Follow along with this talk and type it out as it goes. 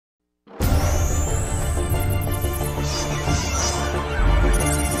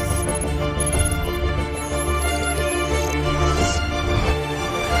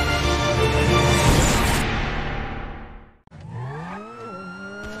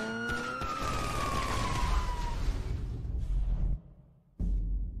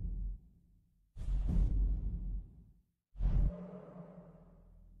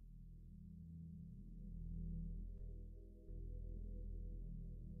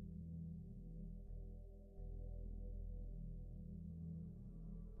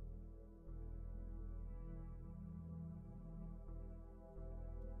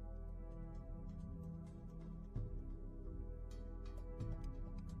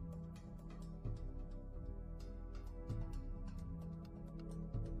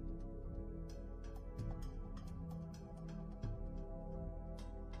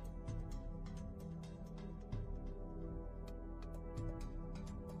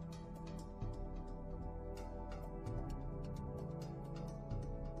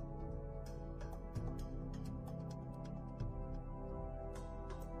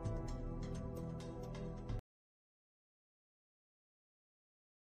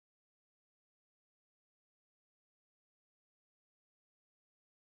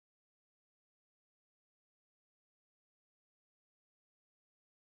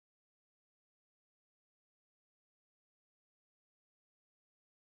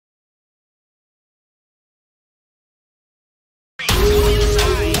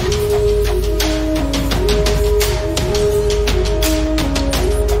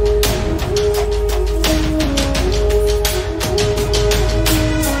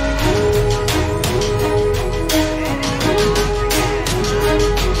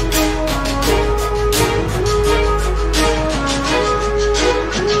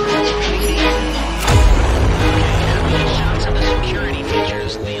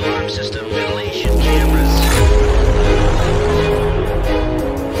system ventilation cameras.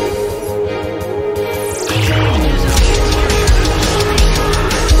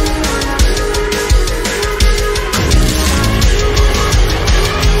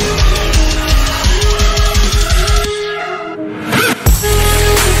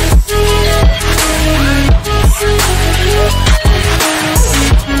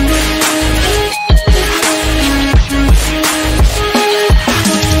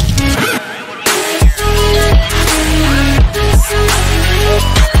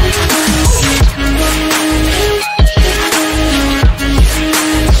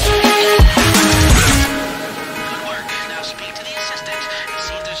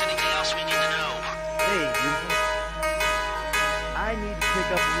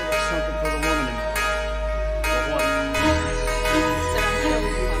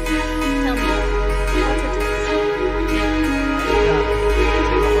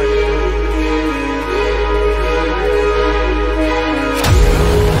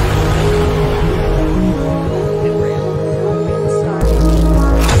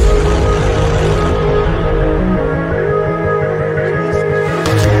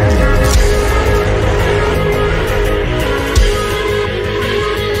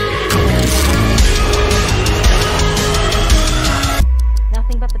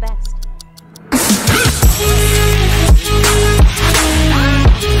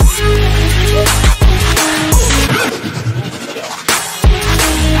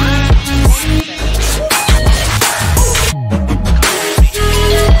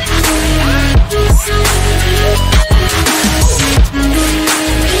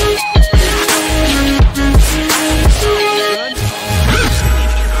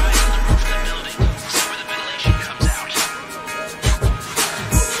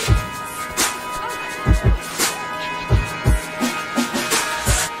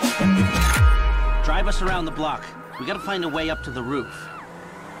 Around the block. We gotta find a way up to the roof.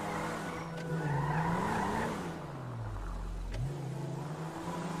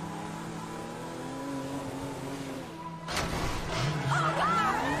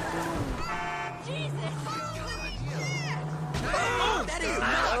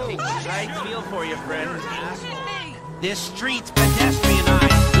 I feel for you, friend. This street's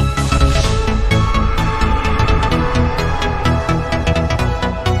pedestrianized.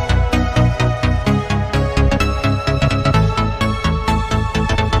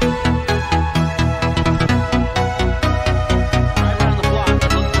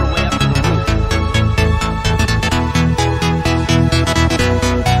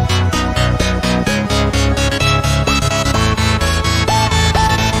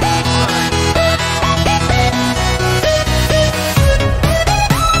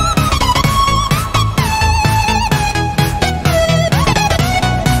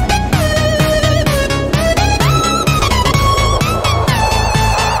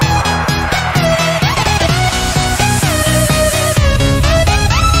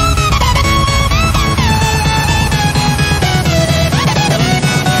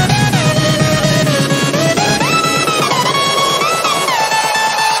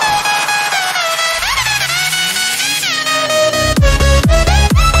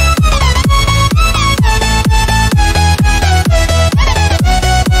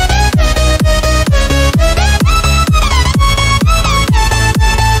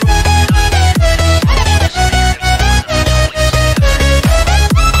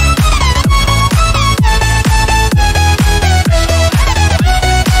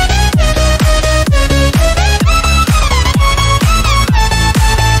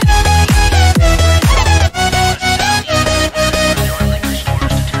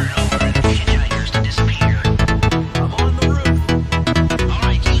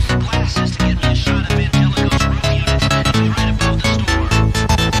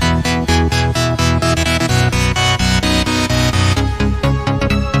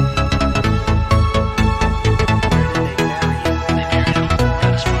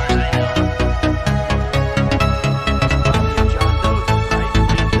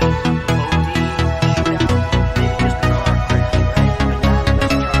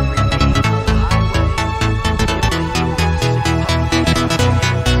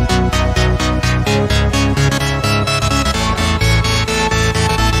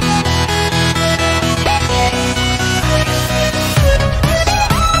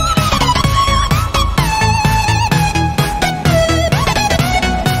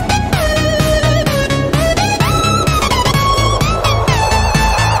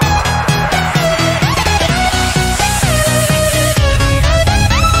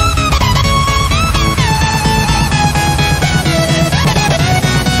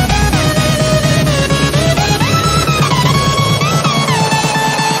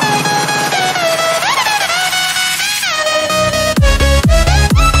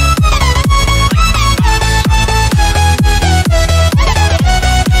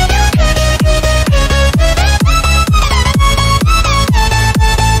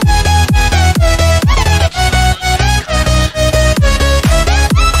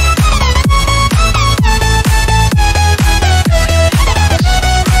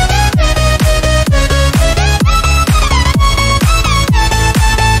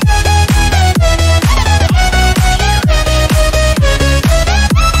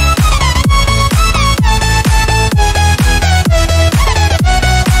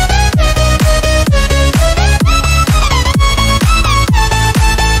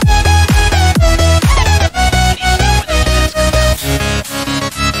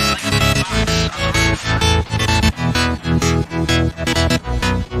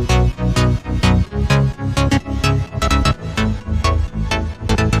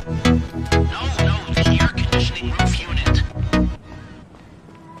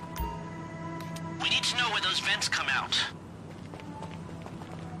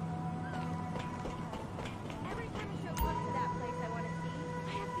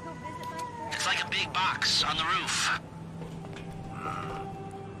 a big box on the roof.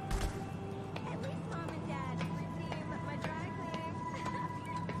 At least Mom and Dad redeem my dry cleaning.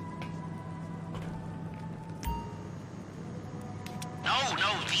 No,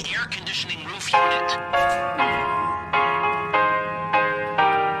 the air conditioning roof unit.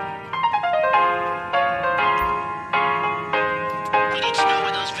 We need to know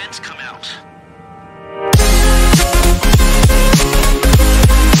where those vents come out.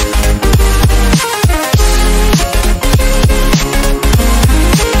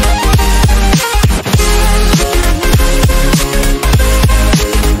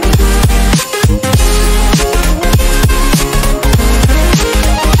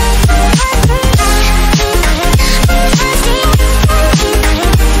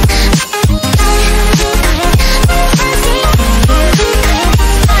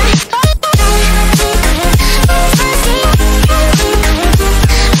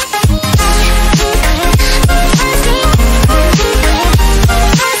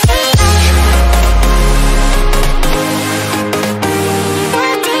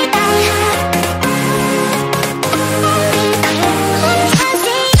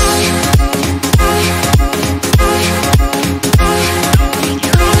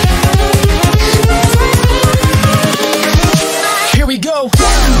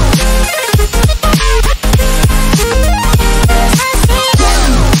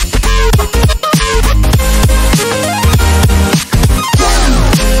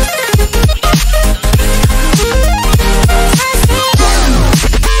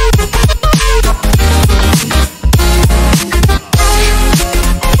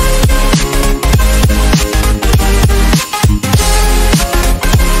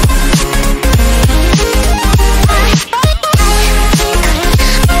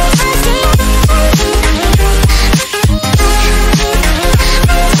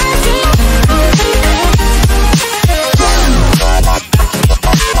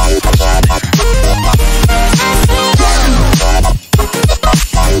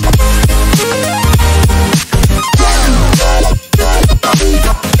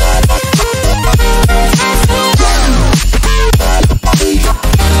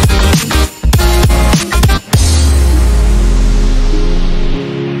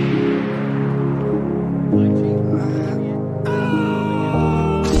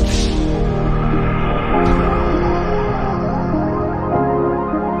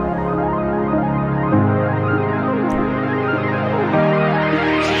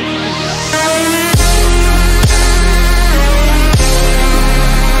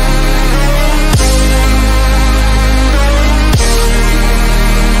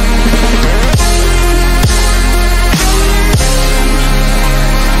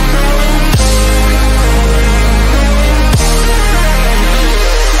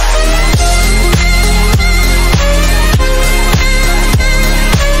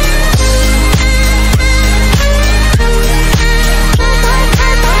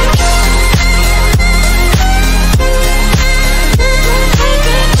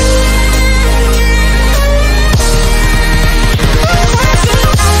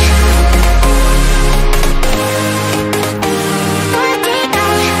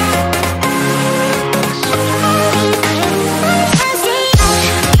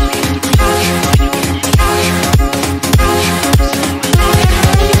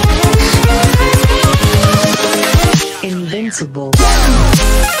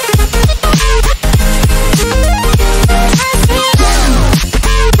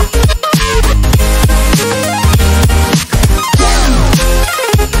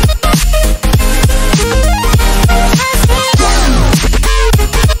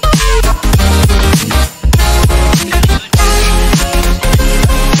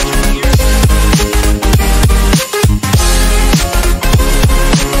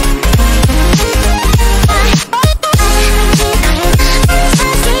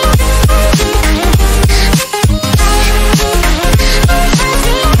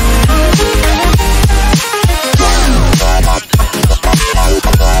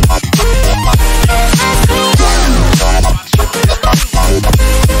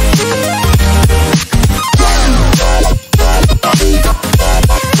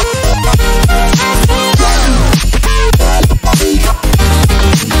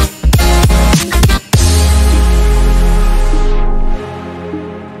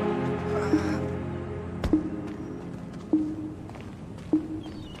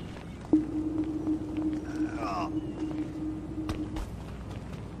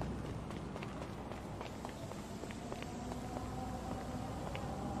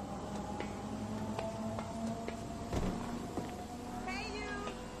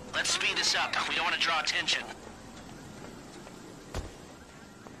 this up. We don't want to draw attention.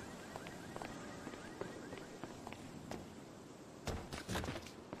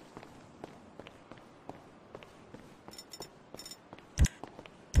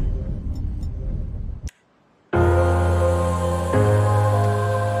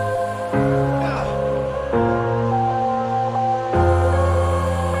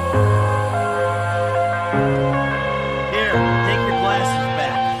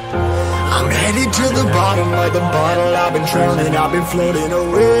 To the bottom of the bottle, I've been drowning, I've been floating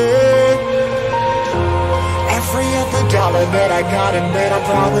away. Every other dollar that I got in bed, I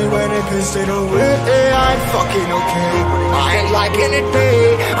probably went and pissed it away. I ain't fucking okay, I ain't liking it,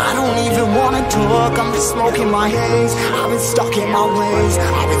 babe. I don't even wanna talk, I'm just smoking my haze. I've been stuck in my ways,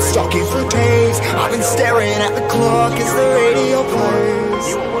 I've been stuck in for days. I've been staring at the clock as the radio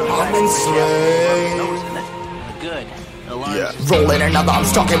plays. I'm enslaved. Good. Yeah, rolling another, I'm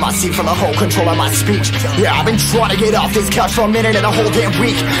stuck in my seat from the whole control of my speech. Yeah, I've been trying to get off this couch for a minute and a whole damn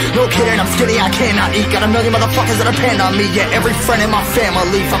week. No kidding, I'm skinny, I cannot eat. Got a million motherfuckers that depend on me. Yeah, every friend in my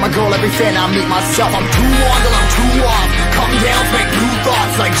family, from a girl, every fan I meet myself. I'm too on till I'm too off. Come down, make new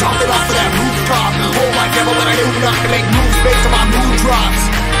thoughts, like jumping off of that rooftop. Oh my devil, what I do not to make moves based on my mood drops.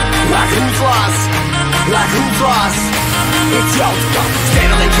 Like who's lost? Like who's lost? It's yo,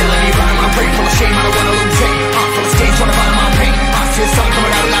 steadily killing me, running my brain full of shame. I don't wanna lose it. Full of stage, trying to find my pain. I see the sun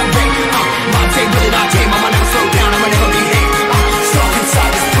coming out of that rain. My day really not tame. I'ma never slow down. I'ma never behave. Stuck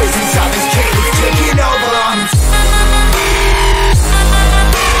inside this prison, inside this cage, it's taking over.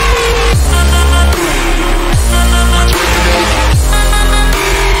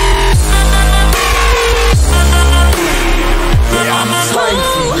 Yeah, I'm a slave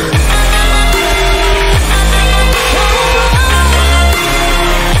for you.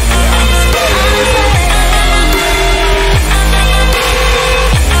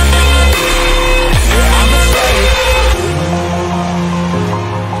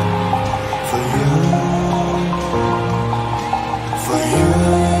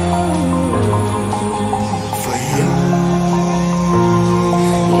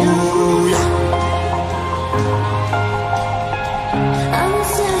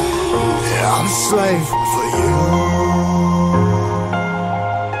 I'm a slave for you.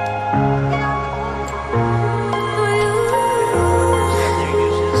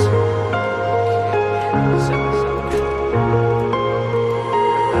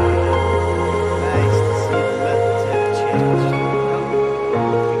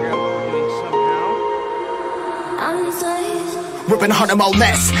 Ripping harder, more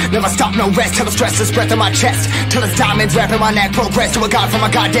less. Never stop, no rest. Till the stress is breath in my chest. Till it's diamonds wrapping my neck. Progress to a god from a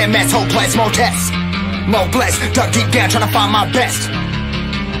goddamn mess. Hopeless, more tests. More blessed. Dug deep down trying to find my best.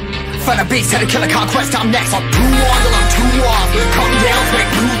 Find a beast, had to kill a conquest. I'm next. I'm too on till I'm too off. Come down, make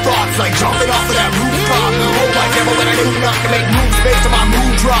new thoughts. Like jumping off of that rooftop. Oh my devil, when I do not to make moves based on my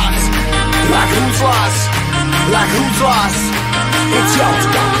mood drops. Like who's lost? Like who's lost? It's yo,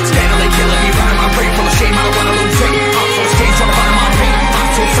 steadily killing me, running my brain full of shame. I don't wanna lose it. Full of stage, trying to find my pain.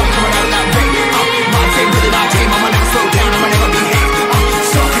 I see the sun coming out of that rain. My day really not tame. I'ma never slow down. I'ma never behave.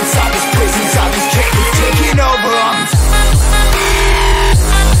 Stuck inside this prison, inside this cage, it's taking over.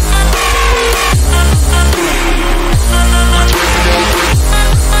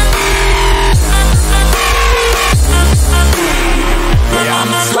 Yeah,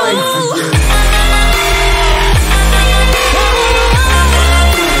 I'm a slave for you.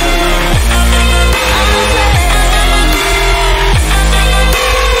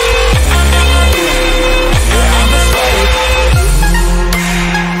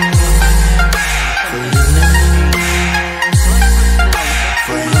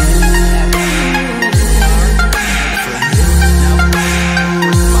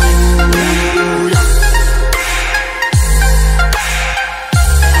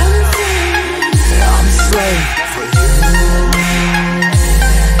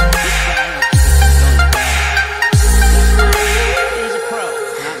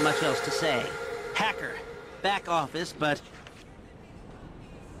 Back office, but...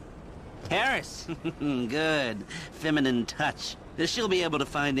 Harris! Good. Feminine touch. She'll be able to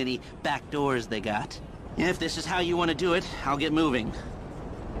find any back doors they got. If this is how you want to do it, I'll get moving.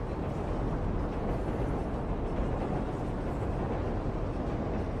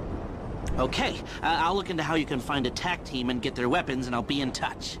 Okay, I'll look into how you can find a TAC team and get their weapons, and I'll be in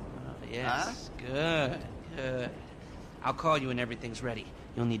touch. Oh, yes. Good, good. I'll call you when everything's ready.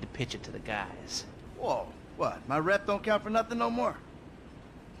 You'll need to pitch it to the guys. Whoa, what? My rep don't count for nothing no more?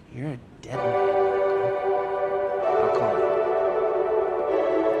 You're a dead man.